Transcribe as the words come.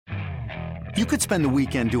You could spend the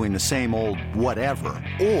weekend doing the same old whatever,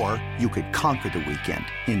 or you could conquer the weekend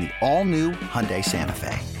in the all-new Hyundai Santa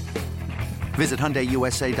Fe. Visit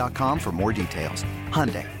HyundaiUSA.com for more details.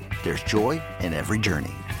 Hyundai, there's joy in every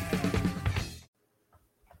journey.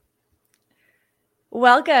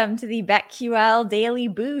 Welcome to the BetQL Daily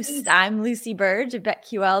Boost. I'm Lucy Burge of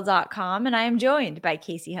BetQL.com, and I am joined by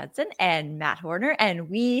Casey Hudson and Matt Horner, and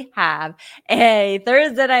we have a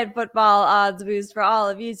Thursday Night Football odds boost for all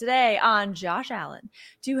of you today on Josh Allen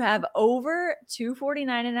to have over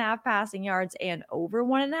 249.5 passing yards and over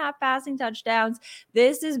 1.5 passing touchdowns.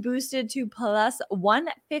 This is boosted to plus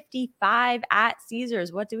 155 at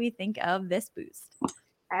Caesars. What do we think of this boost?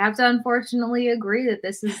 I have to unfortunately agree that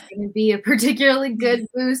this is going to be a particularly good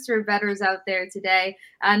boost for bettors out there today.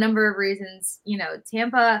 A number of reasons.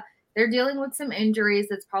 Tampa, they're dealing with some injuries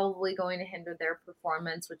that's probably going to hinder their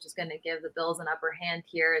performance, which is going to give the Bills an upper hand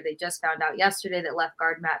here. They just found out yesterday that left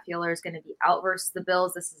guard Matt Fielder is going to be out versus the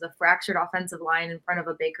Bills. This is a fractured offensive line in front of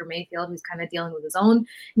a Baker Mayfield who's kind of dealing with his own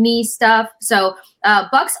knee stuff. So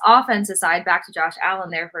Bucs offense aside, back to Josh Allen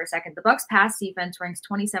there for a second. The Bucs pass defense ranks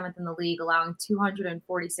 27th in the league, allowing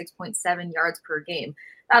 246.7 yards per game.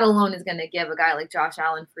 That alone is going to give a guy like Josh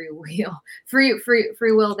Allen free will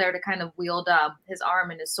there to kind of wield his arm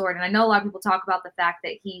and his sword. And I know a lot of people talk about the fact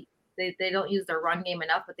that they don't use their run game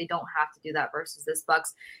enough, but they don't have to do that versus this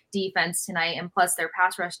Bucs defense tonight. And plus their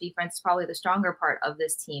pass rush defense is probably the stronger part of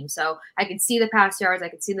this team. So I can see the pass yards. I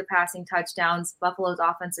can see the passing touchdowns. Buffalo's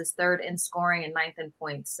offense is third in scoring and ninth in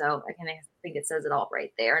points. So I think it says it all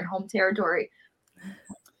right there in home territory.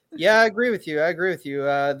 Yeah, I agree with you.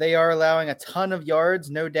 They are allowing a ton of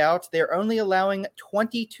yards, no doubt. They're only allowing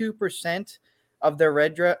 22% of their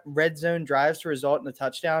red zone drives to result in a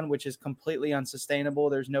touchdown, which is completely unsustainable.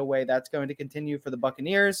 There's no way that's going to continue for the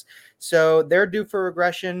Buccaneers. So they're due for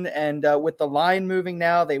regression. And with the line moving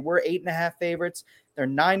now, they were 8.5 favorites. They're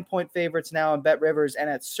 9-point favorites now on Bet Rivers and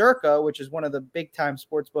at Circa, which is one of the big time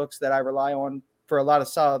sports books that I rely on for a lot of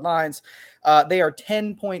solid lines. They are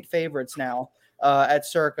 10-point favorites now. At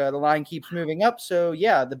Circa. The line keeps moving up. So,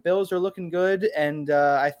 yeah, the Bills are looking good, and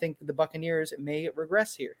I think the Buccaneers may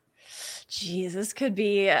regress here. Jeez, this could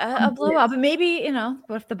be a blowout, but maybe,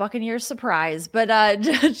 what if the Buccaneers surprise? But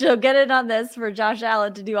she'll get in on this for Josh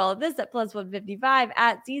Allen to do all of this at plus 155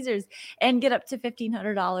 at Caesars and get up to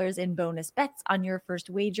 $1,500 in bonus bets on your first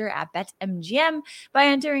wager at BetMGM by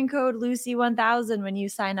entering code Lucy1000 when you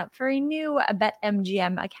sign up for a new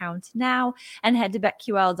BetMGM account now, and head to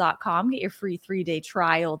BetQL.com. Get your free 3-day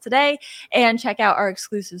trial today and check out our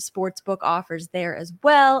exclusive sportsbook offers there as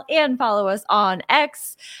well. And follow us on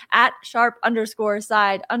X at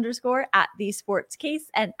 @sharp_side_ at the sports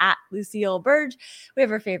case and at Lucille Burge. We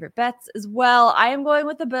have our favorite bets as well. I am going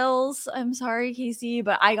with the Bills. I'm sorry, Casey,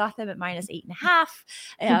 but I got them at minus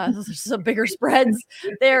 8.5. Those are some bigger spreads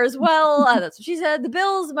there as well. That's what she said. The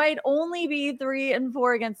Bills might only be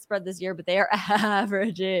 3-4 against the spread this year, but they are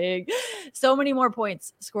averaging so many more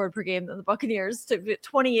points scored per game than the Buccaneers.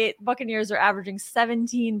 28 Buccaneers are averaging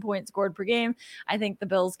 17 points scored per game. I think the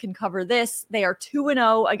Bills can cover this. They are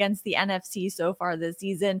 2-0 against the NFC so far this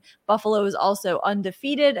season. Buffalo is also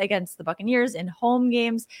undefeated against the Buccaneers in home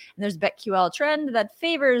games. And there's BetQL trend that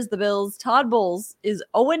favors the Bills. Todd Bowles is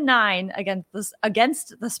 0-9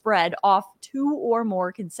 against the spread off 2 or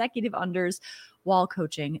more consecutive unders while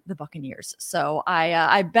coaching the Buccaneers. So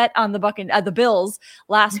I bet on the Bills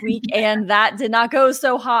last week, and that did not go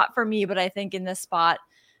so hot for me, but I think in this spot,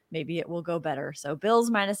 maybe it will go better. So Bills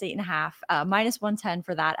minus 8.5, minus 110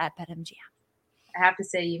 for that at BetMGM. I have to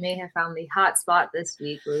say, you may have found the hot spot this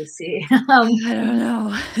week, Lucy. I don't know.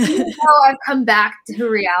 I've come back to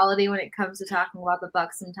reality when it comes to talking about the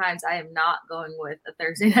Bucs. Sometimes I am not going with a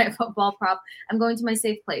Thursday Night Football prop. I'm going to my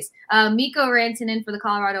safe place. Mikko Rantanen for the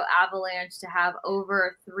Colorado Avalanche to have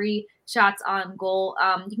over 3 shots on goal.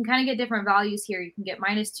 You can kind of get different values here. You can get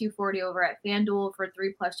minus 240 over at FanDuel for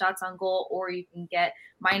 3+ shots on goal, or you can get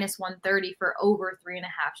minus 130 for over 3.5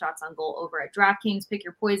 shots on goal over at DraftKings. Pick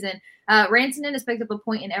your poison. Rantanen has picked up a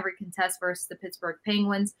point in every contest versus the Pittsburgh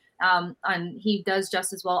Penguins. And he does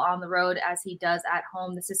just as well on the road as he does at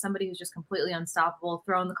home. This is somebody who's just completely unstoppable,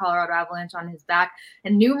 throwing the Colorado Avalanche on his back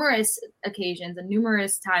and numerous occasions and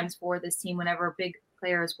numerous times for this team whenever big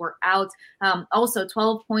players were out. Also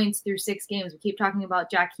 12 points through 6 games. We keep talking about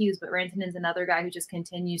Jack Hughes, but Rantanen's another guy who just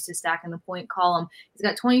continues to stack in the point column. He's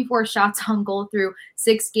got 24 shots on goal through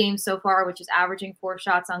 6 games so far, which is averaging 4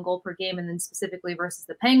 shots on goal per game. And then specifically versus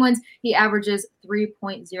the Penguins, he averages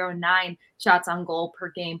 3.09 shots on goal per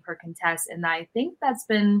game per contest. And I think that's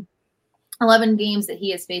been 11 games that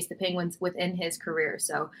he has faced the Penguins within his career.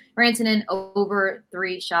 So Rantanen over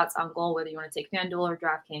 3 shots on goal, whether you want to take FanDuel or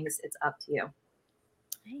DraftKings, it's up to you.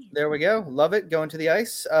 There we go. Love it. Going to the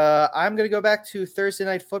ice. I'm going to go back to Thursday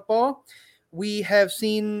Night Football. We have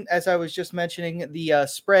seen, as I was just mentioning, the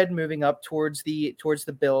spread moving up towards the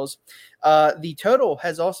Bills. The total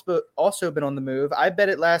has also been on the move. I bet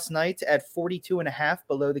it last night at 42.5,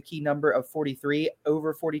 below the key number of 43,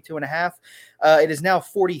 over 42.5. It is now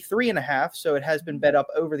 43.5, so it has been bet up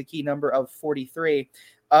over the key number of 43.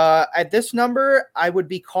 At this number, I would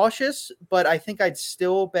be cautious, but I think I'd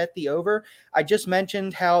still bet the over. I just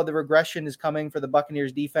mentioned how the regression is coming for the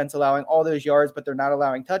Buccaneers defense, allowing all those yards, but they're not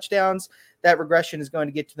allowing touchdowns. That regression is going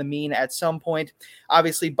to get to the mean at some point.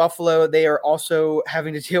 Obviously, Buffalo, they are also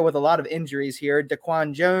having to deal with a lot of injuries here.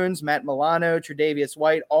 Daquan Jones, Matt Milano, Tre'Davious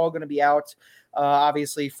White, all going to be out,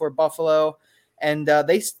 obviously, for Buffalo. And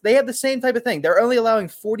they have the same type of thing. They're only allowing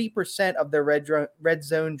 40% of their red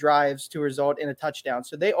zone drives to result in a touchdown.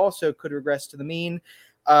 So they also could regress to the mean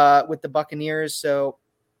with the Buccaneers. So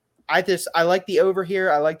I like the over here.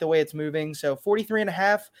 I like the way it's moving. So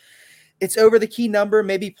 43.5. It's over the key number.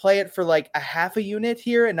 Maybe play it for like a half a unit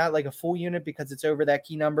here and not like a full unit because it's over that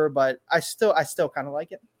key number. But I still kind of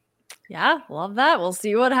like it. Yeah, love that. We'll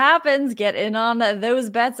see what happens. Get in on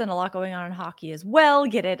those bets and a lot going on in hockey as well.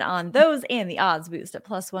 Get in on those and the odds boost at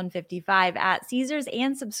plus 155 at Caesars,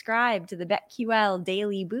 and subscribe to the BetQL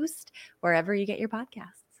Daily Boost wherever you get your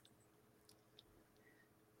podcasts.